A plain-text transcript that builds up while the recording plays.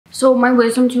So my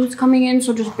wisdom tooth's coming in,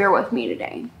 so just bear with me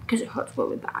today because it hurts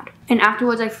really bad. And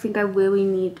afterwards, I think I really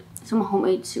need some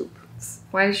homemade soup.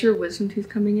 Why is your wisdom tooth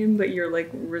coming in, but you're like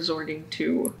resorting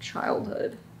to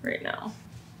childhood right now?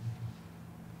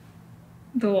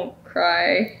 Don't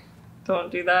cry. Don't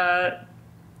do that.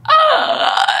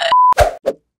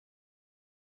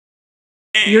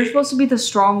 You're supposed to be the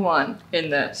strong one in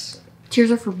this.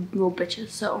 Tears are for little bitches,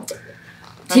 so.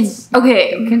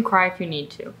 Okay. You can cry if you need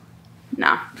to.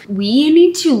 Nah. We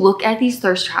need to look at these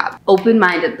thirst traps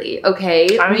open-mindedly, okay?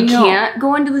 We can't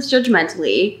go into this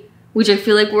judgmentally, which I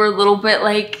feel like we're a little bit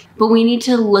like, but we need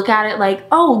to look at it like,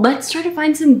 oh, let's try to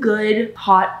find some good,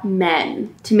 hot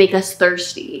men to make us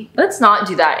thirsty. Let's not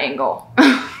do that angle.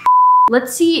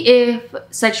 Let's see if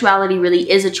sexuality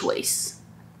really is a choice.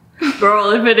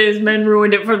 Girl, if it is, men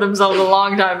ruined it for themselves a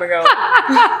long time ago.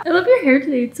 I love your hair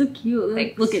today. It's so cute.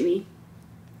 Like, look at me.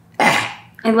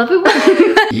 I love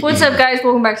it. What's up, guys?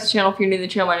 Welcome back to the channel. If you're new to the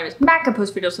channel, my name is Mac. I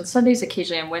post videos on Sundays,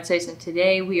 occasionally on Wednesdays, and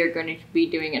today we are going to be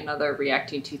doing another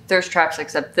reacting to thirst traps,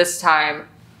 except this time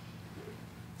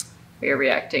we are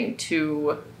reacting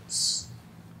to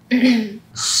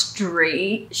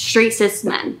straight cis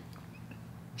men.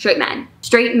 Straight men.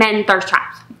 Straight men thirst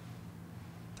traps.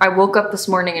 I woke up this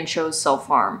morning and chose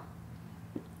self-harm.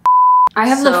 I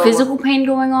have the physical pain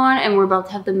going on, and we're about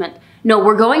to have the mental. No,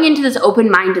 we're going into this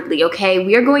open-mindedly, okay?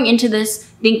 We are going into this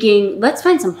thinking, let's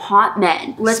find some hot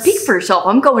men. Let's speak for yourself.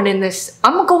 I'm going in this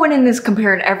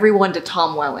comparing everyone to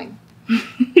Tom Welling.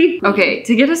 Okay,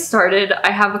 to get us started,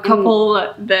 I have a couple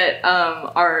that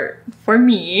are for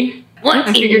me. What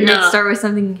I figured we'd start with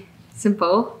something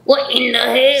simple. What in the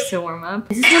hell? Just to warm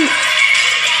up. Is this one?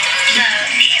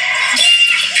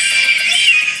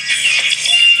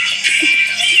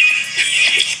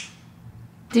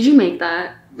 Did you make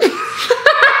that?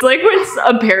 It's like when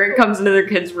a parent comes into their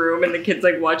kid's room and the kid's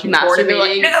like watching porn and they're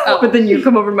like, no! Oh. But then you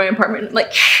come over to my apartment and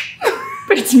like,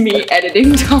 but it's me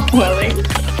editing Tom Welling.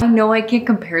 I know I can't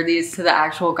compare these to the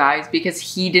actual guys because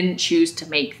he didn't choose to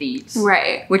make these.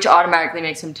 Right. Which automatically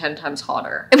makes him 10 times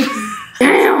hotter. This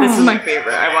is my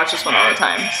favorite. I watch this one all the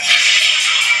time.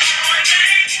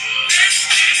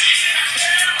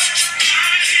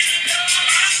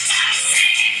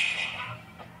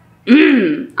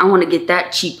 I want to get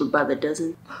that cheaper by the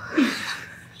dozen.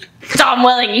 Tom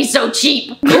Welling, he's so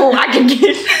cheap. Oh, I can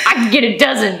get a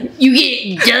dozen. You get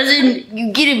a dozen.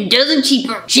 You get a dozen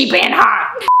cheaper. Cheap and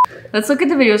hot. Let's look at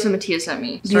the videos that Matteas sent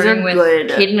me. Starting with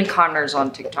Kaden and Connor's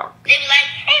on TikTok. They were like,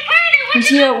 hey, Brandon,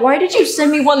 Mattea, why did you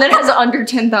send me one that has under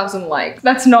 10,000 likes?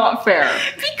 That's not fair.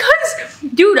 Because,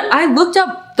 dude, I looked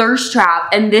up thirst trap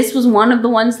and this was one of the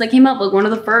ones that came up, like one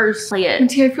of the first. Play it.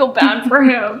 Mattea, I feel bad for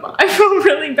him. I feel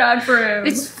really bad for him.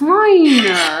 It's fine. They were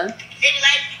like,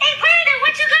 hey, Brandon,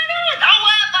 what you gonna do? Don't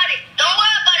worry about it. Don't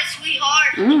worry about it,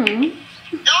 sweetheart. Don't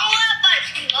worry about it,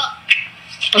 sweetheart.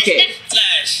 Okay.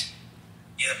 Flash.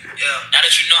 Yeah. Now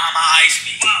that you know how my eyes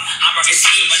be, I'm rocking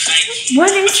Nike.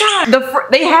 What is that?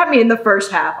 They had me in the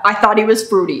first half. I thought he was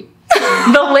fruity.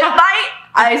 The lip bite,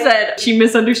 I said she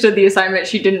misunderstood the assignment.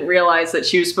 She didn't realize that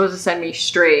she was supposed to send me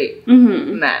straight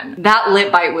men. That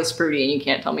lip bite was fruity and you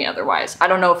can't tell me otherwise. I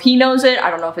don't know if he knows it.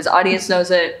 I don't know if his audience knows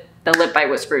it. The lip bite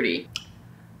was fruity.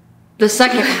 The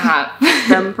second half.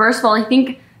 First of all, I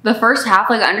think the first half,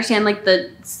 like I understand like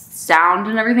the sound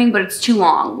and everything, but it's too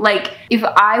long. Like if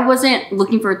I wasn't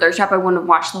looking for a thirst trap, I wouldn't have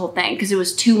watched the whole thing because it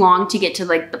was too long to get to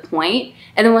like the point.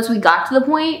 And then once we got to the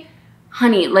point,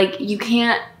 honey, like you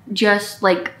can't just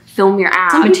like film your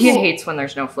ass. Mattea hates when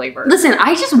there's no flavor. Listen,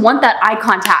 I just want that eye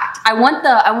contact. I want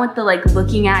the like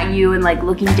looking at you and like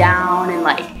looking down and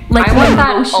like I want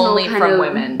that only from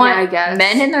women. Yeah, I guess.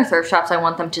 Men in their thirst traps, I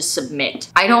want them to submit.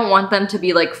 I don't want them to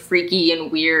be like freaky and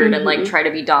weird and like try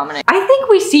to be dominant. I think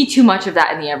we see too much of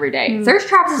that in the everyday. Thirst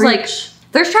traps is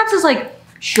like,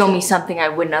 show me something I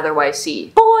wouldn't otherwise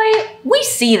see. Boy, we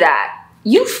see that.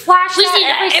 You flash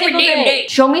that every damn day.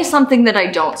 Show me something that I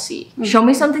don't see. Show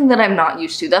me something that I'm not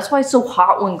used to. That's why it's so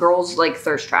hot when girls like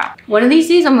thirst trap. One of these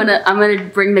days, I'm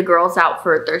gonna bring the girls out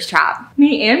for a thirst trap.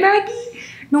 Me and Maggie?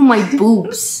 No, my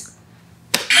boobs.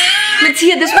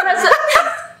 Mattea,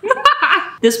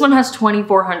 this one has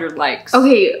 2,400 likes.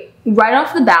 Okay, right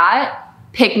off the bat,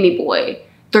 pick me boy.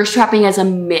 Thirst trapping as a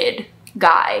mid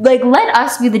guy. Like, let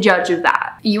us be the judge of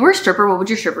that. You were a stripper, what would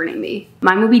your stripper name be?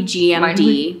 Mine would be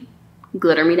GMD.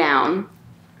 Glitter me down.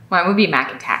 Mine would be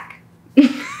Mac Attack.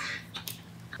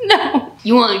 No.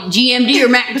 You want GMD or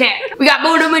Mac Attack? We got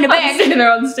both of them in the back. I'm sitting there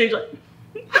on the stage like,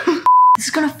 this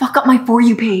is gonna fuck up my For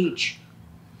You page.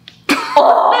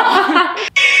 Oh.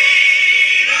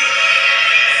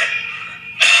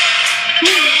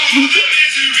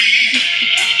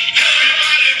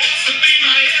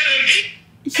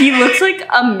 He looks like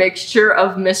a mixture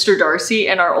of Mr. Darcy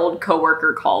and our old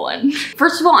coworker Colin.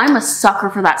 First of all, I'm a sucker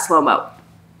for that slow-mo.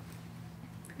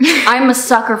 I'm a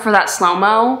sucker for that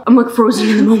slow-mo. I'm like frozen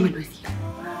in the moment with you.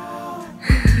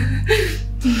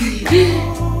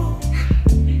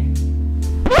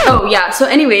 Oh yeah, so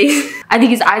anyways, I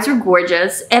think his eyes are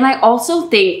gorgeous. And I also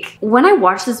think when I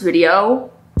watched this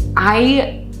video,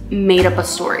 I made up a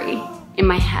story in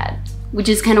my head, which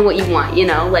is kind of what you want, you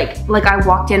know? Like I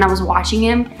walked in, I was watching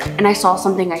him and I saw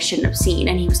something I shouldn't have seen.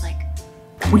 And he was like,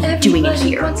 what are you doing in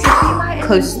here?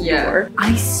 Close the door.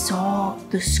 I saw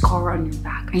the scar on your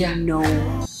back. I know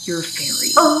you're a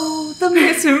fairy. Oh, the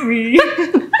misery.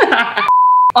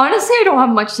 Honestly, I don't have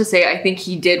much to say. I think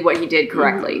he did what he did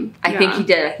correctly. I think he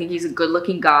did. I think he's a good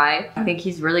looking guy. I think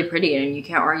he's really pretty and you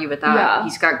can't argue with that. Yeah.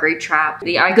 He's got great trap.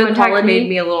 The eye contact made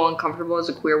me a little uncomfortable as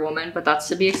a queer woman, but that's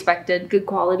to be expected. Good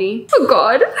quality. Oh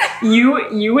God.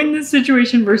 You in this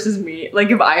situation versus me.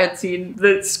 Like if I had seen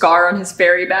the scar on his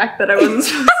fairy back that I wasn't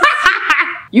supposed to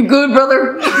see. You good,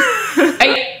 brother?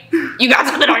 Hey, you got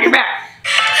something on your back.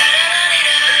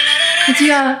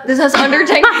 Yeah, this has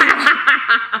Undertaker.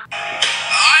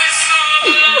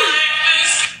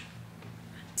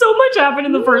 So much happened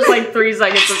in the first like 3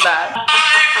 seconds of that.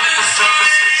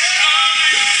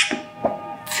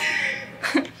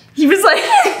 He was like,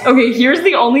 okay, here's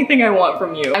the only thing I want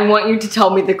from you. I want you to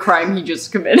tell me the crime he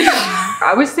just committed.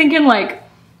 I was thinking like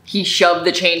he shoved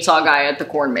the chainsaw guy at the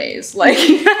corn maze. Like,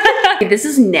 this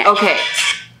is Nick. Okay.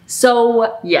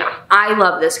 So yeah, I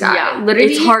love this guy. Yeah,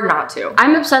 literally, it's hard not to.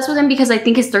 I'm obsessed with him because I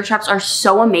think his thirst traps are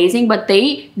so amazing, but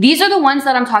these are the ones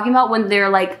that I'm talking about when they're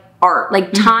like art,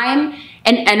 like time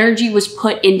and energy was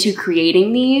put into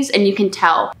creating these and you can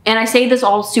tell. And I say this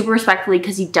all super respectfully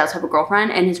because he does have a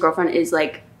girlfriend and his girlfriend is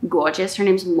like gorgeous. Her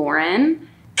name's Lauren.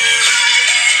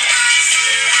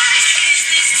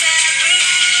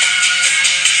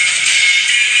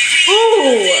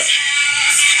 Ooh.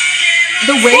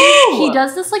 The way he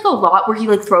does this like a lot where he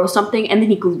like throws something and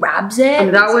then he grabs it. I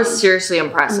mean, that was seriously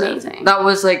impressive. Amazing. That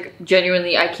was like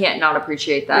genuinely, I can't not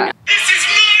appreciate that.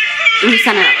 Let me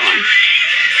send another one.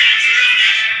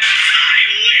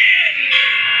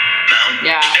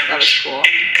 Yeah, that was cool.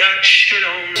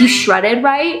 He's shredded,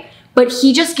 right? But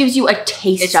he just gives you a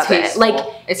taste of it. Like,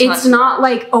 it's not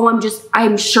like, oh,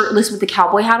 I'm shirtless with the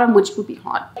cowboy hat on, which would be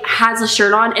hot. Has a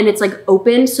shirt on and it's like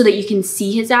open so that you can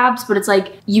see his abs, but it's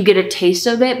like, you get a taste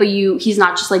of it, but he's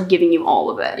not just like giving you all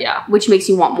of it. Yeah. Which makes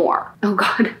you want more. Oh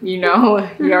God. You know,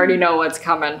 you already know what's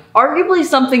coming. Arguably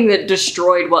something that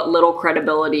destroyed what little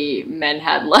credibility men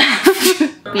had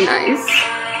left. Be nice.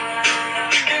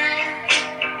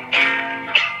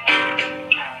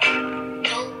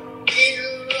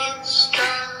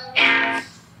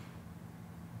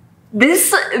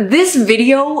 This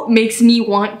video makes me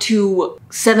want to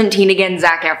 17 again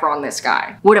Zac Efron this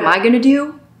guy. What am I gonna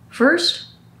do? First,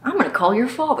 I'm gonna call your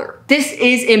father. This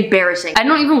is embarrassing. I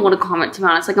don't even want to comment, to be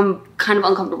honest. Like, I'm kind of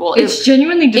uncomfortable. It's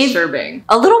genuinely disturbing.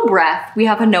 A little breath. We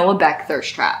have a Noah Beck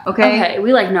thirst trap, okay? Okay,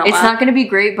 we like Noah. It's not gonna be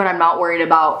great, but I'm not worried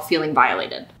about feeling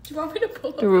violated. Do you want me to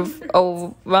pull the roof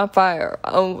over my fire?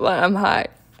 Oh, I'm hot.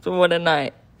 What a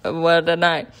night. What a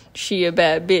night. She a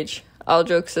bad bitch. All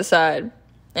jokes aside.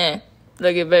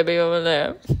 Look at baby over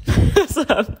there. What's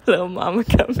up, little mama?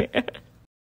 Come here.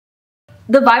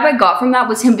 The vibe I got from that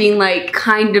was him being like,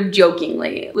 kind of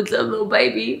jokingly, what's up, little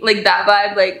baby? Like that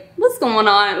vibe, like, what's going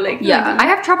on? Like, yeah. I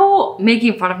have trouble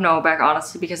making fun of Noah Beck,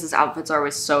 honestly, because his outfits are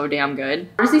always so damn good. I'm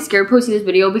honestly scared posting this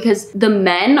video because the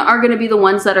men are gonna be the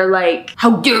ones that are like,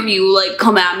 how dare you, like,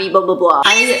 come at me, blah, blah, blah.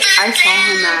 I saw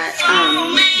him at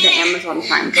the Amazon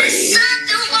Prime party.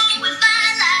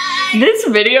 This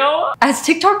video, as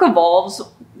TikTok evolves,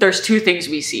 there's 2 things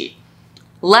we see.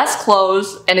 Less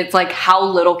clothes, and it's like, how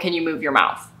little can you move your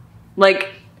mouth? Like,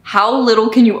 how little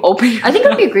can you open your I think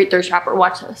I'd be a great thirst trapper.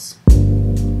 Watch this.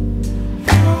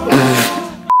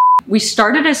 We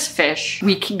started as fish,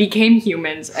 we became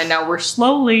humans, and now we're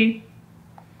slowly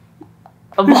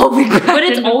evolving. But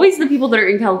it's always the people that are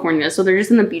in California, so they're just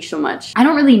in the beach so much. I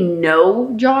don't really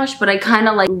know Josh, but I kind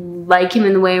of like him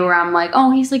in the way where I'm like,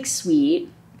 oh, he's like sweet.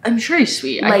 I'm sure he's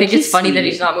sweet. Like, I think it's funny that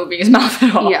he's not moving his mouth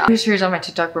at all. Yeah. There's a series on my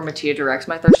TikTok where Mattea directs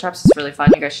my thirst traps. It's really fun.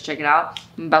 You guys should check it out.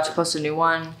 I'm about to post a new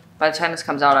one. By the time this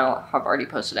comes out, I'll have already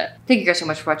posted it. Thank you guys so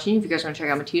much for watching. If you guys want to check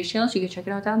out Mattea's channel, you can check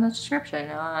it out down in the description.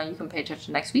 You can pay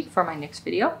attention next week for my next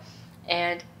video.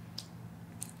 And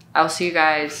I'll see you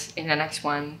guys in the next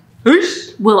one.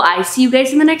 Peace! Will I see you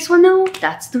guys in the next one though?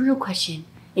 That's the real question.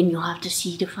 And you'll have to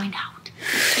see to find out.